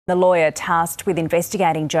The lawyer tasked with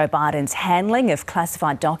investigating Joe Biden's handling of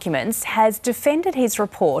classified documents has defended his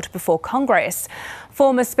report before Congress.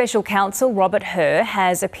 Former Special Counsel Robert Hur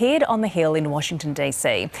has appeared on the Hill in Washington,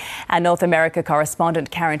 D.C. Our North America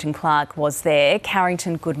correspondent Carrington Clark was there.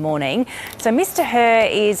 Carrington, good morning. So Mr Hur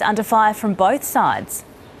is under fire from both sides.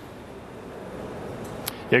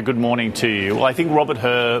 Yeah, good morning to you. Well, I think Robert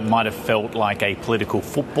Hur might have felt like a political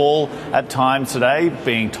football at times today,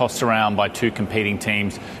 being tossed around by two competing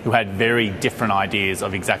teams who had very different ideas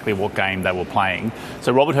of exactly what game they were playing.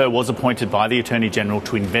 So Robert Hur was appointed by the Attorney General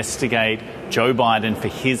to investigate Joe Biden for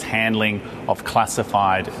his handling of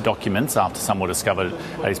classified documents after some were discovered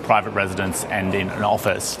at his private residence and in an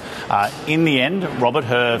office. In the end, Robert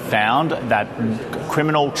Hur found that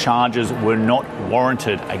criminal charges were not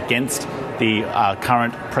warranted against the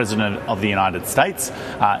current President of the United States,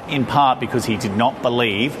 in part because he did not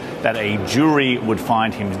believe that a jury would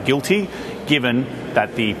find him guilty, given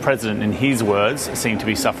that the President, in his words, seemed to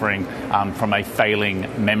be suffering from a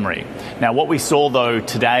failing memory. Now, what we saw, though,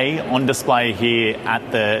 today on display here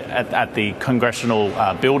at the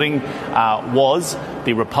Congressional building was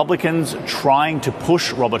the Republicans trying to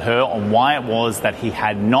push Robert Hur on why it was that he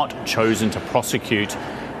had not chosen to prosecute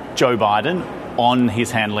Joe Biden on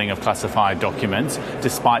his handling of classified documents,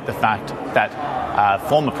 despite the fact that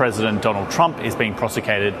former President Donald Trump is being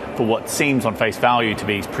prosecuted for what seems on face value to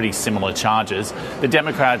be pretty similar charges. The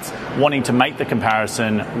Democrats wanting to make the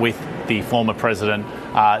comparison with the former president,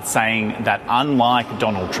 saying that unlike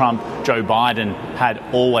Donald Trump, Joe Biden had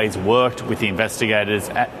always worked with the investigators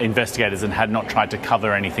and had not tried to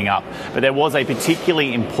cover anything up. But there was a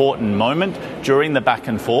particularly important moment during the back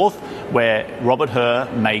and forth where Robert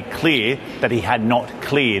Hur made clear that he had not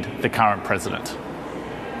cleared the current president.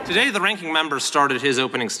 Today, the ranking member started his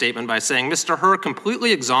opening statement by saying Mr. Hur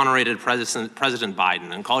completely exonerated President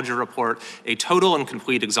Biden and called your report a total and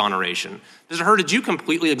complete exoneration. Mr. Hur, did you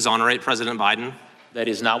completely exonerate President Biden? That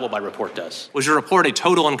is not what my report does. Was your report a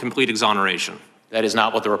total and complete exoneration? That is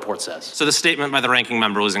not what the report says. So the statement by the ranking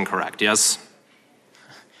member was incorrect, yes?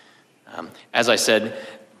 As I said,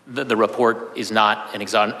 the report is not an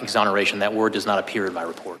exoneration. That word does not appear in my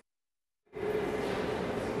report.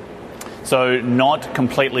 So not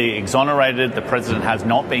completely exonerated. The president has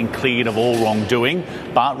not been cleared of all wrongdoing,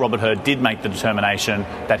 but Robert Hur did make the determination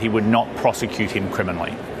that he would not prosecute him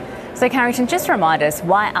criminally. So Carrington, just remind us,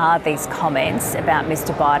 why are these comments about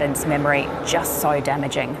Mr Biden's memory just so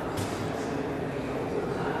damaging?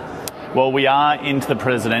 Well, we are into the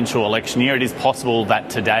presidential election year. It is possible that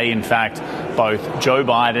today, in fact, both Joe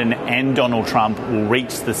Biden and Donald Trump will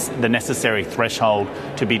reach the necessary threshold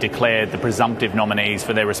to be declared the presumptive nominees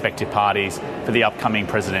for their respective parties for the upcoming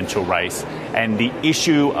presidential race. And the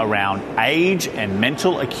issue around age and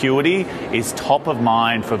mental acuity is top of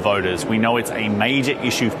mind for voters. We know it's a major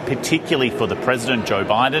issue, particularly for the president, Joe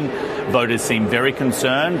Biden. Voters seem very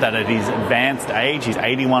concerned that at his advanced age, he's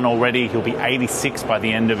 81 already, he'll be 86 by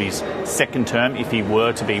the end of his second term if he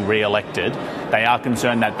were to be re-elected. They are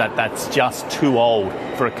concerned that that's just too old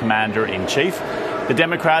for a commander-in-chief. The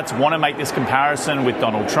Democrats want to make this comparison with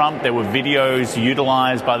Donald Trump. There were videos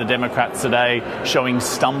utilised by the Democrats today showing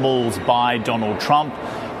stumbles by Donald Trump,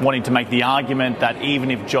 wanting to make the argument that even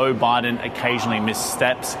if Joe Biden occasionally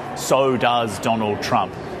missteps, so does Donald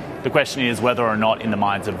Trump. The question is whether or not in the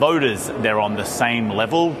minds of voters they're on the same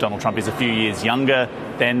level. Donald Trump is a few years younger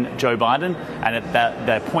than Joe Biden, and at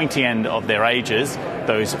the pointy end of their ages,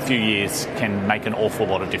 those few years can make an awful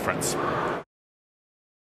lot of difference.